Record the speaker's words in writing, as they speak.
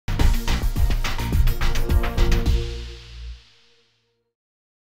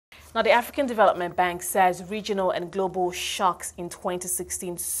Now, the African Development Bank says regional and global shocks in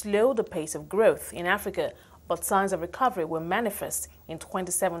 2016 slowed the pace of growth in Africa, but signs of recovery will manifest in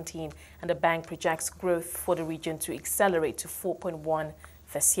 2017, and the bank projects growth for the region to accelerate to 4.1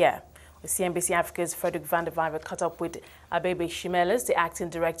 this year. With CNBC Africa's Frederic Vandevyver caught up with Abebe Shimeles, the Acting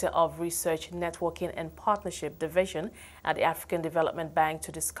Director of Research, Networking and Partnership Division at the African Development Bank,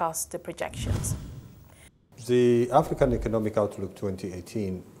 to discuss the projections. The African Economic Outlook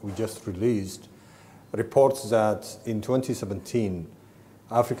 2018 we just released reports that in 2017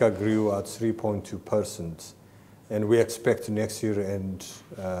 Africa grew at 3.2%, and we expect next year and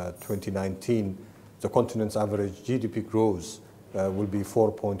 2019 the continent's average GDP growth will be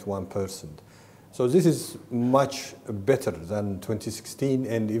 4.1%. So this is much better than 2016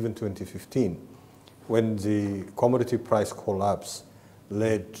 and even 2015, when the commodity price collapse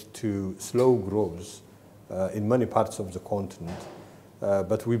led to slow growth in many parts of the continent.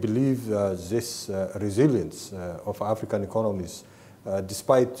 But we believe this resilience of African economies,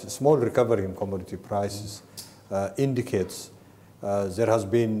 despite small recovery in commodity prices, indicates there has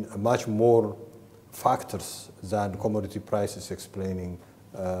been much more factors than commodity prices explaining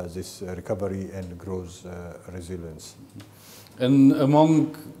this recovery and growth resilience. And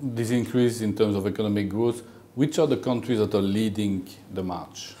among this increase in terms of economic growth, which are the countries that are leading the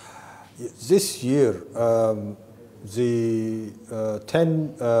march? This year, among the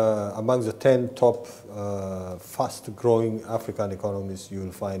 10 top fast-growing African economies, you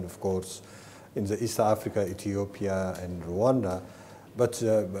will find, of course, in the East Africa, Ethiopia and Rwanda, but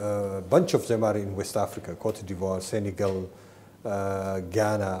a bunch of them are in West Africa: Cote d'Ivoire, Senegal,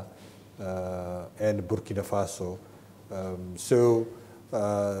 Ghana, and Burkina Faso. So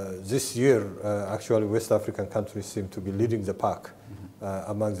this year, actually, West African countries seem to be leading the pack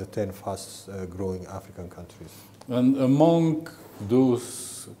among the 10 fast-growing African countries. And among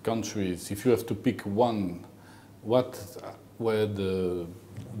those countries, if you have to pick one, what were the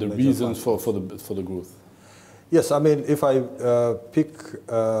reasons for the growth? Yes, I mean, if I pick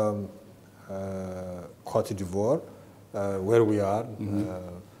Cote d'Ivoire, where we are,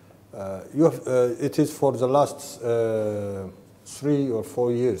 it is for the last 3 or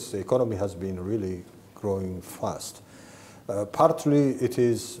 4 years, the economy has been really growing fast. Partly it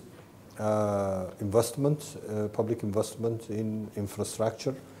is investment, public investment in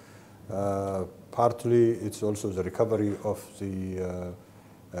infrastructure. Partly it's also the recovery of the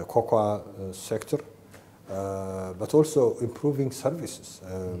cocoa sector, but also improving services.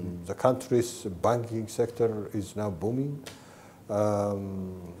 The country's banking sector is now booming,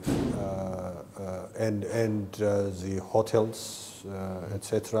 and the hotels,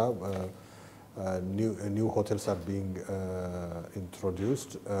 etc. New hotels are being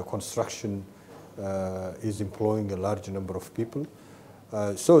introduced. Construction is employing a large number of people.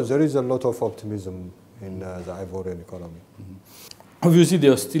 So there is a lot of optimism in the Ivorian economy. Obviously,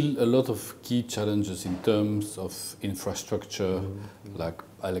 there are still a lot of key challenges in terms of infrastructure, like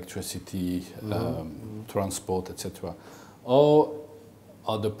electricity, transport, etc. Or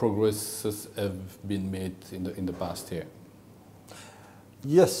are the progresses have been made in the past year?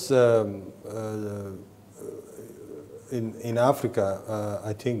 Yes, in Africa,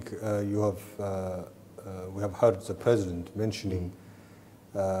 I think we have heard the president mentioning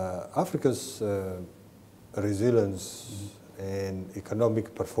Africa's resilience and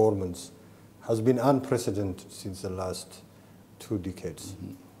economic performance has been unprecedented since the last 2 decades.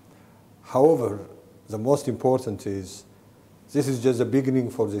 However, the most important is this is just the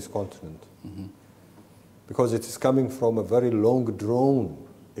beginning for this continent. Because it is coming from a very long-drawn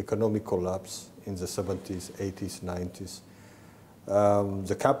economic collapse in the 70s, 80s, 90s.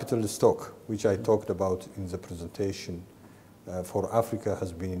 The capital stock, which I talked about in the presentation, for Africa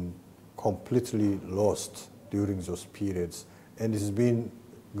has been completely lost during those periods, and it has been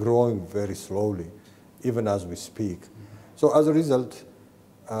growing very slowly, even as we speak. So as a result,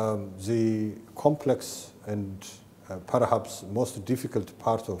 the complex and perhaps most difficult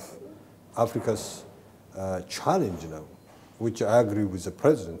part of Africa's challenge now, which I agree with the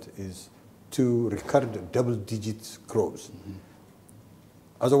president, is to record double-digit growth.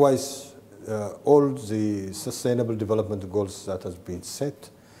 Otherwise, all the sustainable development goals that has been set,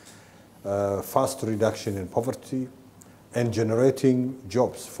 fast reduction in poverty, and generating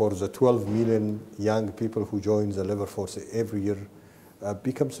jobs for the 12 million young people who join the labor force every year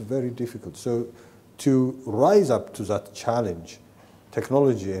becomes very difficult. So to rise up to that challenge,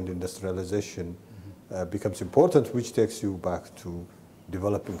 technology and industrialization becomes important, which takes you back to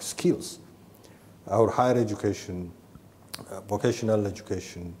developing skills. Our higher education, vocational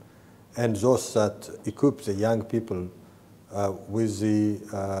education, and those that equip the young people with the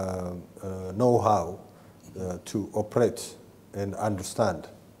know-how to operate and understand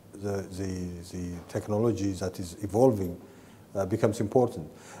the technology that is evolving becomes important.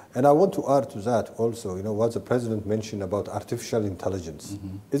 And I want to add to that also, what the President mentioned about artificial intelligence.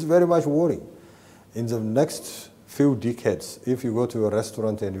 It's very much worrying. In the next few decades, if you go to a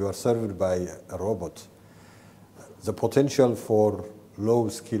restaurant and you are served by a robot, the potential for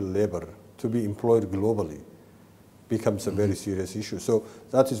low-skilled labor to be employed globally becomes a very serious issue. So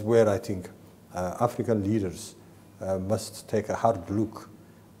that is where I think African leaders must take a hard look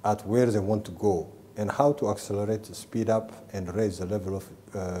at where they want to go and how to accelerate, speed up, and raise the level of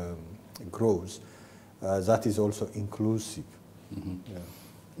growth that is also inclusive.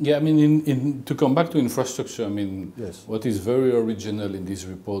 Yeah, I mean, to come back to infrastructure, I mean, yes. What is very original in this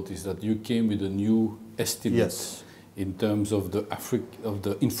report is that you came with a new estimate yes. in terms of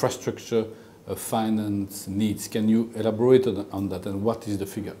the infrastructure finance needs. Can you elaborate on that, and what is the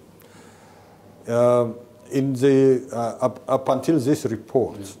figure? In the up until this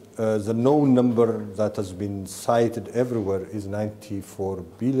report, the known number that has been cited everywhere is 94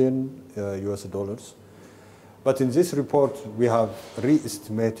 billion US dollars. But in this report, we have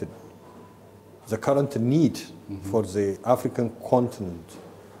re-estimated the current need for the African continent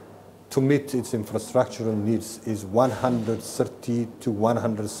to meet its infrastructural needs is 130 to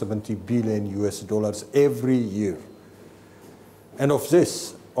 170 billion US dollars every year. And of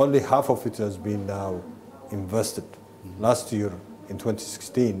this, only half of it has been now invested. Last year, in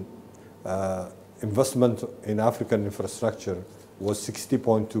 2016, investment in African infrastructure was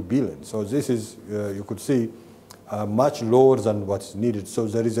 60.2 billion. So this is, you could see, much lower than what's needed. So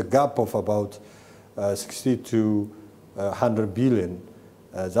there is a gap of about 60 to 100 billion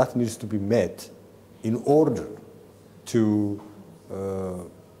that needs to be met in order to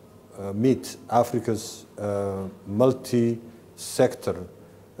meet Africa's multi-sector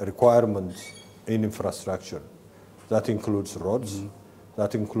requirements in infrastructure. That includes roads,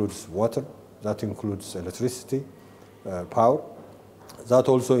 that includes water, that includes electricity, power. That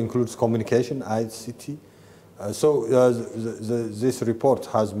also includes communication, ICT. This report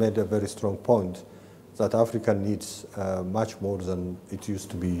has made a very strong point that Africa needs much more than it used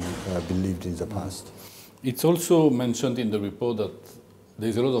to be believed in the past. It's also mentioned in the report that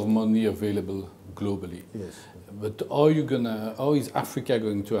there's a lot of money available globally. Yes. But how is Africa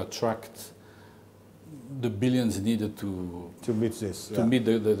going to attract the billions needed to meet this, to meet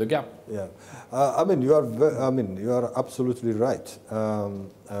the gap? Yeah, I mean you are absolutely right.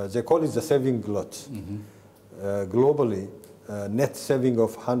 They call it the saving glut. Globally, net saving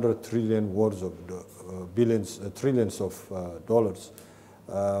of 100 trillion worth of trillions of dollars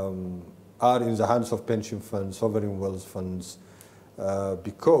are in the hands of pension funds, sovereign wealth funds,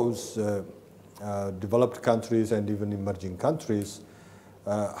 because developed countries and even emerging countries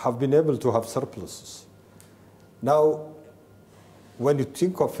have been able to have surpluses. Now, when you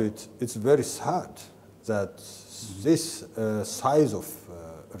think of it, it's very sad that this size of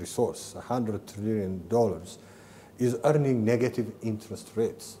resource, $100 trillion, is earning negative interest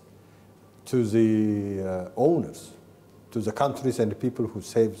rates to the owners, to the countries and the people who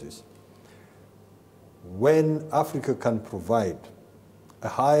save this. When Africa can provide a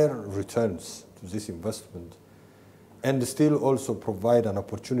higher returns to this investment and still also provide an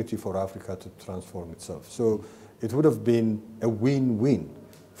opportunity for Africa to transform itself. So it would have been a win-win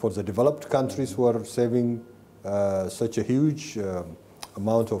for the developed countries who are saving such a huge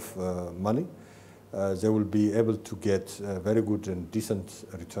amount of money. They will be able to get a very good and decent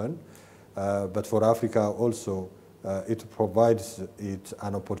return. But for Africa also, it provides it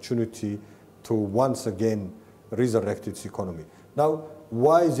an opportunity to once again resurrect its economy. Now,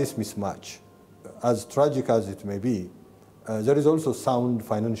 why is this mismatch? As tragic as it may be, there is also sound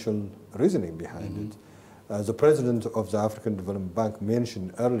financial reasoning behind it. The president of the African Development Bank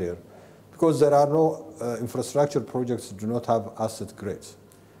mentioned earlier, because there are no infrastructure projects do not have asset grades.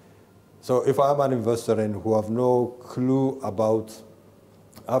 So if I'm an investor and who have no clue about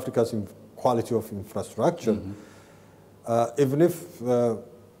Africa's quality of infrastructure, even if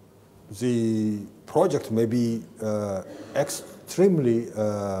the project may be extremely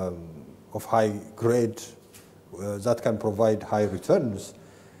of high grade that can provide high returns,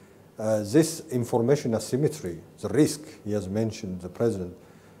 this information asymmetry, the risk he has mentioned, the president,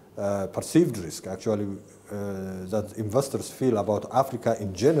 perceived risk actually that investors feel about Africa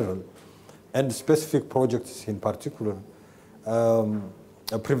in general and specific projects in particular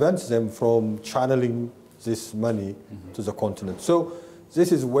prevents them from channeling this money to the continent. So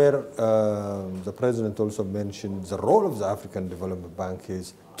this is where the president also mentioned the role of the African Development Bank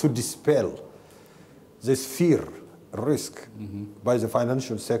is to dispel this fear risk by the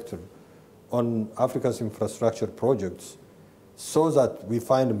financial sector on Africa's infrastructure projects so that we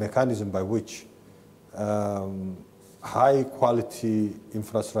find a mechanism by which high quality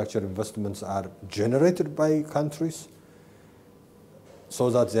infrastructure investments are generated by countries so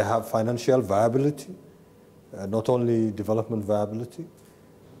that they have financial viability, not only development viability,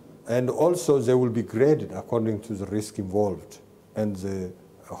 and also they will be graded according to the risk involved and the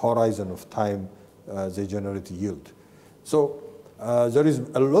horizon of time they generate yield. So there is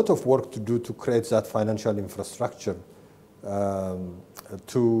a lot of work to do to create that financial infrastructure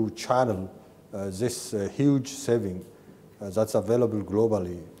to channel this huge saving that's available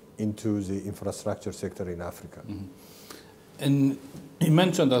globally into the infrastructure sector in Africa. And you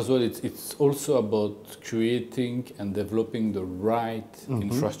mentioned as well, it's also about creating and developing the right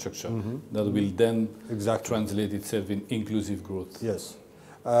infrastructure that will then translate itself in inclusive growth. Yes.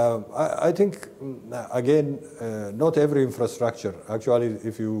 I think, again, not every infrastructure, actually,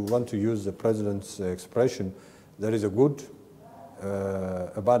 if you want to use the president's expression, there is a good,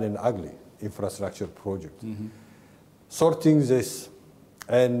 a bad and ugly infrastructure project. Sorting this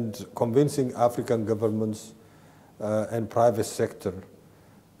and convincing African governments and private sector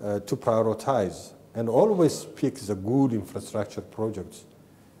to prioritize and always pick the good infrastructure projects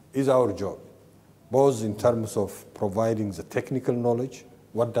is our job, both in terms of providing the technical knowledge.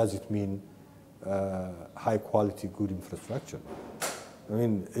 What does it mean, high quality, good infrastructure? I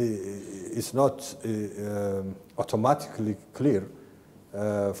mean, it's not automatically clear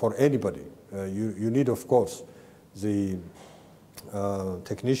for anybody. You need, of course, the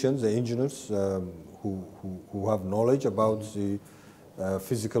technicians, the engineers who have knowledge about the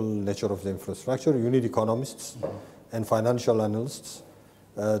physical nature of the infrastructure. You need economists and financial analysts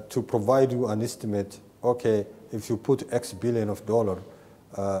to provide you an estimate. Okay, if you put X billion of dollars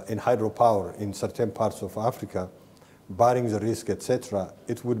in hydropower in certain parts of Africa, barring the risk, etc.,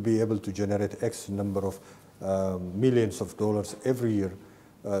 it would be able to generate X number of millions of dollars every year.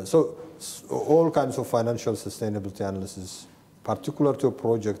 So all kinds of financial sustainability analysis, particular to a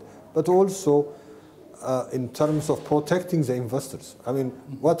project, but also in terms of protecting the investors. I mean,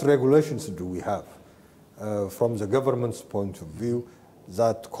 what regulations do we have from the government's point of view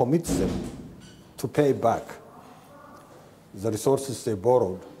that commits them to pay back the resources they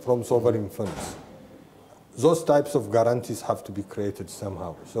borrowed from sovereign funds? Those types of guarantees have to be created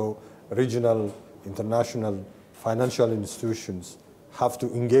somehow. So regional, international, financial institutions have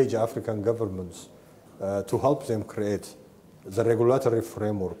to engage African governments to help them create the regulatory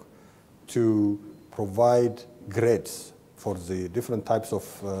framework to provide grades for the different types of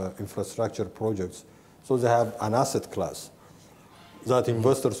infrastructure projects, so they have an asset class that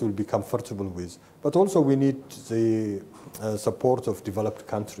investors will be comfortable with. But also we need the support of developed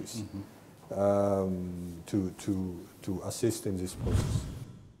countries to assist in this process.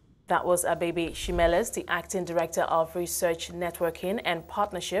 That was Abebe Shimeles, the Acting Director of Research Networking and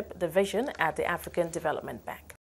Partnership Division at the African Development Bank.